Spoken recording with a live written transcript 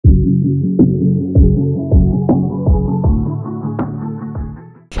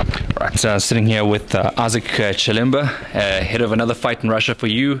Right, sitting here with Isaac Chilemba, head of another fight in Russia for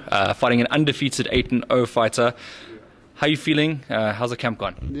you, fighting an undefeated 8-0 fighter. How are you feeling? How's the camp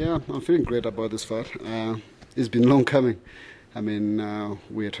gone? Yeah, I'm feeling great about this fight. It's been long coming. I mean,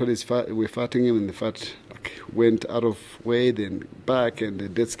 we're fighting him, and the fight went out of way, then back, and the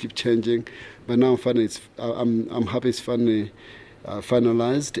dates keep changing. But now I'm happy it's finally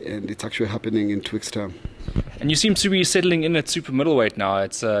finalized, and it's actually happening in 2 weeks' time. And you seem to be settling in at super middleweight now.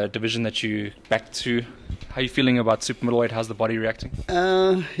 It's a division that you back to. How are you feeling about super middleweight? How's the body reacting?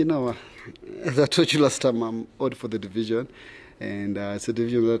 As I told you last time, I'm out for the division, and it's a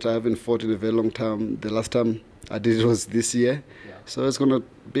division that I haven't fought in a very long time. The last time I did it was this year, so it's going to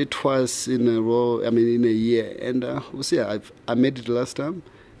be twice in a row. I mean, in a year, and we'll see. I made it last time.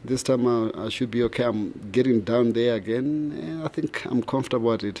 This time I should be okay. I'm getting down there again, and I think I'm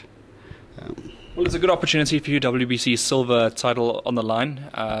comfortable at it. Well, it's a good opportunity for you, WBC Silver Title on the line.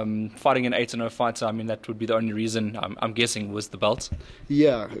 Fighting an 8-0 fighter, I mean, that would be the only reason, I'm guessing, was the belt.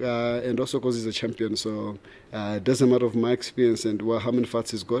 Yeah, and also because he's a champion, so it doesn't matter of my experience and how many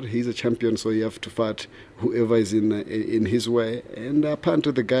fights he's got. He's a champion, so you have to fight whoever is in his way. And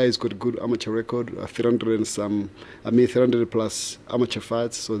apparently the guy has got a good amateur record, 300 plus amateur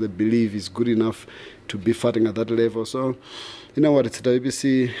fights, so they believe he's good enough to be fighting at that level. So, you know what, it's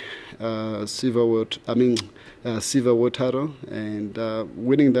WBC Silver World Title, and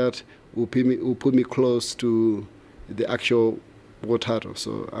winning that will put me close to the actual world title.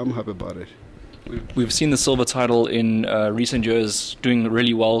 So I'm happy about it. We've seen the silver title in recent years doing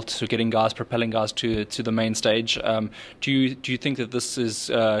really well to propelling guys to the main stage. Do you think that this is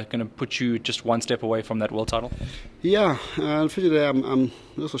going to put you just one step away from that world title? Yeah, unfortunately, I'm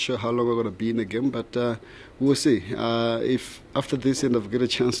not so sure how long we're going to be in the game, but we'll see. If after this end I get a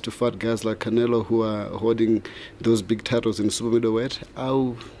chance to fight guys like Canelo who are holding those big titles in super middleweight,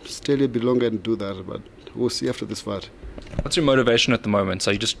 I'll stay a bit longer and do that, but we'll see after this fight. What's your motivation at the moment? So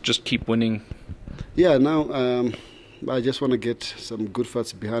you just keep winning? Yeah, now I just want to get some good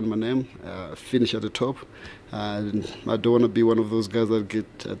fights behind my name, finish at the top. I don't want to be one of those guys that get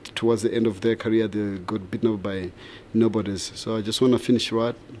towards the end of their career, they got beaten up by nobodies. So I just want to finish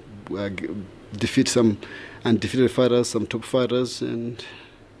right, defeat some undefeated fighters, some top fighters, and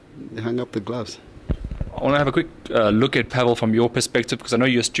hang up the gloves. I want to have a quick look at Pavel from your perspective, because I know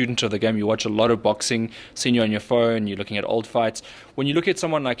you're a student of the game. You watch a lot of boxing, seeing you on your phone, you're looking at old fights. When you look at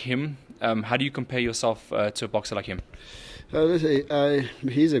someone like him, how do you compare yourself to a boxer like him? Let's say,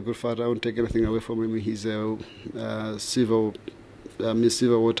 he's a good fighter. I won't take anything away from him. He's a WBC Silver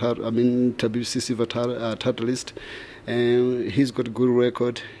titleist, and he's got a good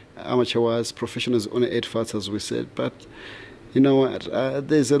record, amateur-wise. Professional is only 8 fights, as we said, but you know what?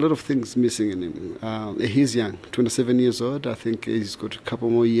 There's a lot of things missing in him. He's young, 27 years old. I think he's got a couple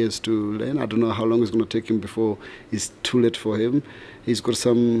more years to learn. I don't know how long it's going to take him before it's too late for him. He's got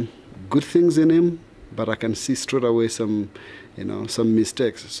some good things in him, but I can see straight away some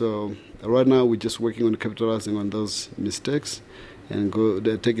mistakes. So right now we're just working on capitalizing on those mistakes and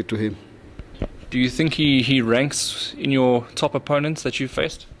take it to him. Do you think he ranks in your top opponents that you've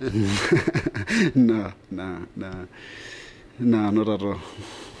faced? No, not at all.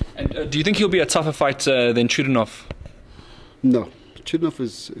 And do you think he'll be a tougher fighter than Chulinov? No, Chulinov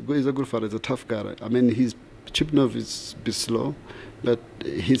is a good fighter. He's a tough guy. I mean, Chulinov is a bit slow, but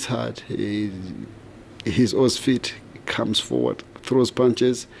he's hard. He's always fit, comes forward, throws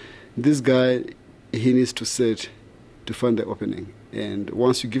punches. This guy, he needs to set to find the opening. And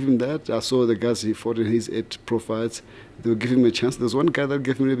once you give him that, I saw the guys he fought in his 8 pro fights, they will give him a chance. There's one guy that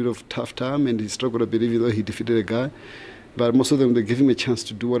gave him a bit of tough time, and he struggled a bit even though he defeated a guy. But most of them, they give him a chance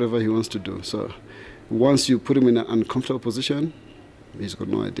to do whatever he wants to do. So once you put him in an uncomfortable position, he's got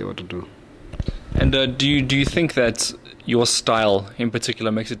no idea what to do. And do you think that your style in particular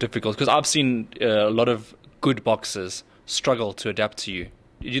makes it difficult? Because I've seen a lot of good boxers struggle to adapt to you.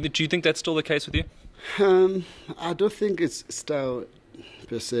 Do you think that's still the case with you? I don't think it's style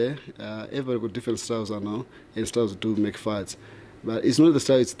per se. Everybody got different styles, I know, and styles do make fights. But it's not the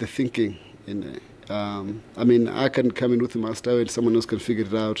style, it's the thinking in there. I mean, I can come in with my style and someone else can figure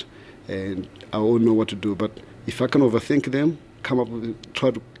it out and I won't know what to do. But if I can overthink them,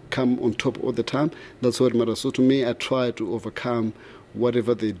 try to come on top all the time, that's what matters. So to me, I try to overcome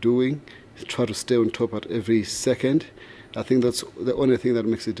whatever they're doing, try to stay on top at every second. I think that's the only thing that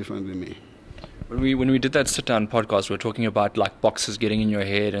makes it different than me. When we did that sit-down podcast, we were talking about like boxers getting in your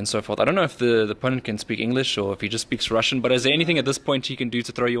head and so forth. I don't know if the opponent can speak English or if he just speaks Russian, but is there anything at this point he can do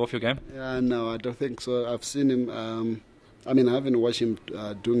to throw you off your game? No, I don't think so. I've seen him I mean, I haven't watched him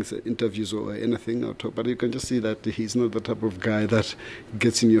doing interviews or anything, or talk, but you can just see that he's not the type of guy that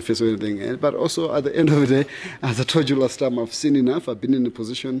gets in your face or anything. But also, at the end of the day, as I told you last time, I've seen enough. I've been in that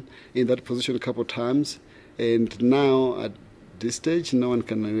position a couple of times, and now at this stage, no one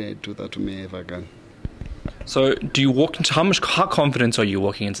can really do that to me ever again. So, do you walk into how confident are you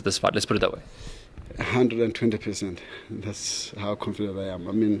walking into this fight? Let's put it that way. 120%. That's how confident I am.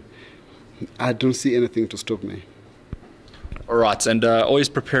 I mean, I don't see anything to stop me. All right, and always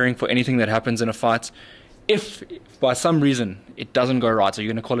preparing for anything that happens in a fight. If by some reason it doesn't go right, are you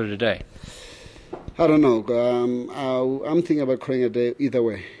going to call it a day? I don't know. I'm thinking about calling a day either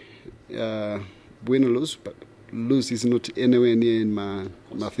way. Win or lose, but lose is not anywhere near in my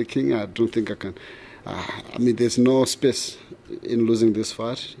thinking. I don't think I can. I mean, there's no space in losing this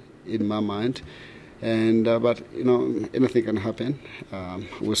fight in my mind. And but you know, anything can happen.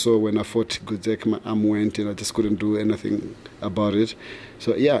 We saw when I fought Guzek, my arm went, and I just couldn't do anything about it.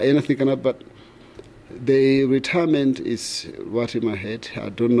 So yeah, anything can happen. But the retirement is what in my head. I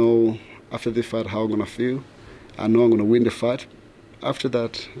don't know after the fight how I'm gonna feel. I know I'm gonna win the fight. After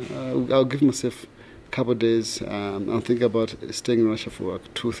that, I'll give myself a couple of days. I'm thinking about staying in Russia for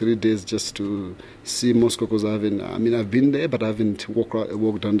 2-3 days just to see Moscow, because I've been there, but I haven't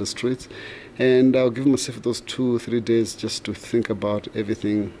walked down the streets. And I'll give myself those 2-3 days just to think about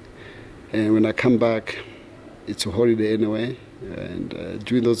everything. And when I come back, it's a holiday anyway. And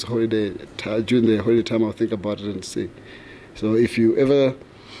during the holiday time, I'll think about it and see. So if you ever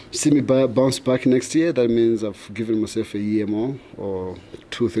see me bounce back next year, that means I've given myself a year more or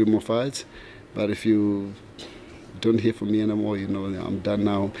 2-3 more fights. But if you don't hear from me anymore, you know, I'm done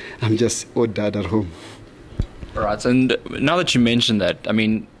now. I'm just old dad at home. All right, and now that you mentioned that, I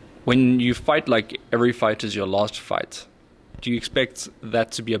mean, when you fight like every fight is your last fight, do you expect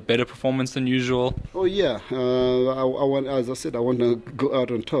that to be a better performance than usual? Oh yeah, I want, as I said, I want to go out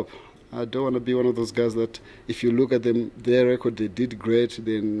on top. I don't want to be one of those guys that, if you look at them, their record, they did great,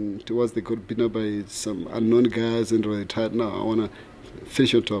 then towards they got beaten up by some unknown guys and retired. No, I want to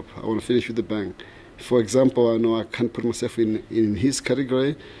finish on top. I want to finish with the bang. For example, I know I can't put myself in his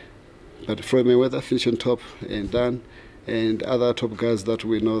category, but Floyd Mayweather, finish on top and done. And other top guys that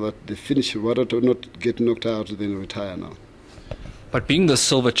we know that they finish, rather to not get knocked out than retire now. But being the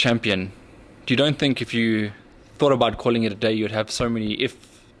silver champion, you don't think if you thought about calling it a day, you'd have so many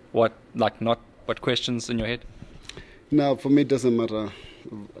what questions in your head? No, for me it doesn't matter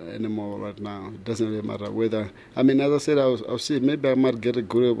anymore right now. It doesn't really matter whether, I mean, as I said, I'll see, maybe I might get a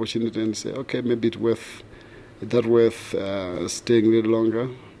good opportunity and say, okay, maybe it's worth staying a little longer.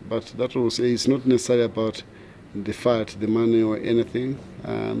 But that will say it's not necessarily about the fight, the money or anything.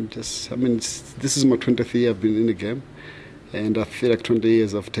 This is my 20th year I've been in the game, and I feel like 20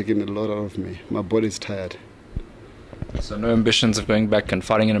 years have taken a lot out of me. My body's tired. So no ambitions of going back and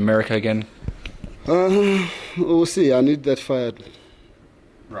fighting in America again? We'll see. I need that fire.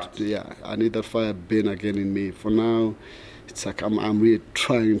 Right. Yeah, I need that fire burn again in me. For now, it's like I'm really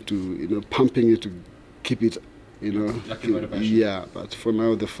trying to, pumping it to keep it, Like motivation. Yeah, but for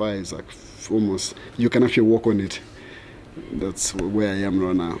now the fire is like almost, you can actually walk on it. That's where I am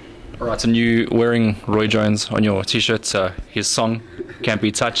right now. All right, and you wearing Roy Jones on your T-shirt, his song, Can't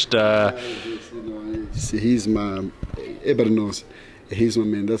Be Touched. He's my, everybody knows, he's my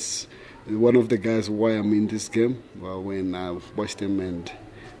man. That's one of the guys why I'm in this game. Well, when I watched him and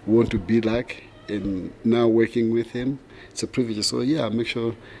want to be like, and now working with him, it's a privilege. So yeah, make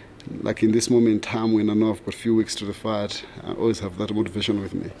sure, like in this moment in time when I know I've got a few weeks to the fight, I always have that motivation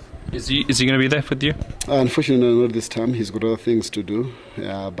with me. Is he going to be there with you? Unfortunately, not this time. He's got other things to do.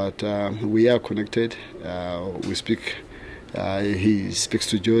 But we are connected. We speak. He speaks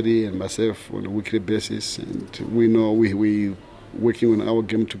to Jody and myself on a weekly basis, and we know we working on our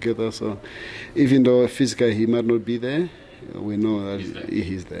game together. So even though physically he might not be there, we know that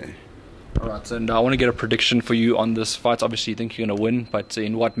he's there. All right, and I want to get a prediction for you on this fight. Obviously, you think you're going to win, but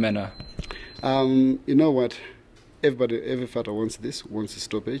in what manner? You know what? Every fighter wants this, wants a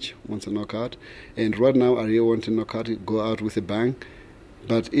stoppage, wants a knockout. And right now, I really want a knockout, go out with a bang.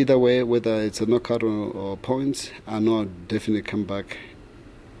 But either way, whether it's a knockout or points, I know I'll definitely come back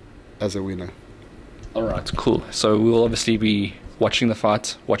as a winner. All right, cool. So we will obviously be watching the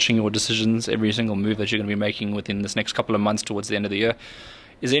fight, watching your decisions, every single move that you're going to be making within this next couple of months towards the end of the year.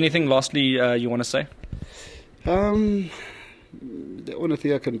 Is there anything lastly you want to say? The only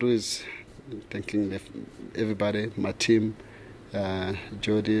thing I can do is thanking everybody, my team,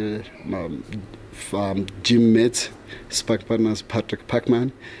 Jody, my gym mates, spark partners, Patrick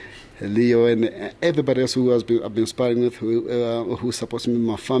Pacman, Leo, and everybody else who I've been sparring with, who supports me,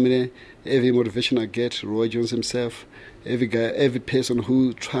 my family, every motivation I get, Roy Jones himself, every guy, every person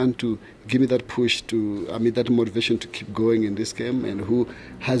who trying to give me that push that motivation to keep going in this game, and who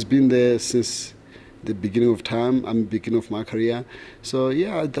has been there since the beginning of time, beginning of my career. So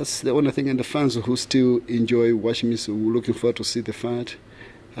yeah, that's the only thing. And the fans who still enjoy watching me, so we're looking forward to see the fight.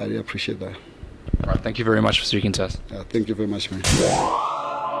 I really appreciate that. All right, thank you very much for speaking to us. Thank you very much, man.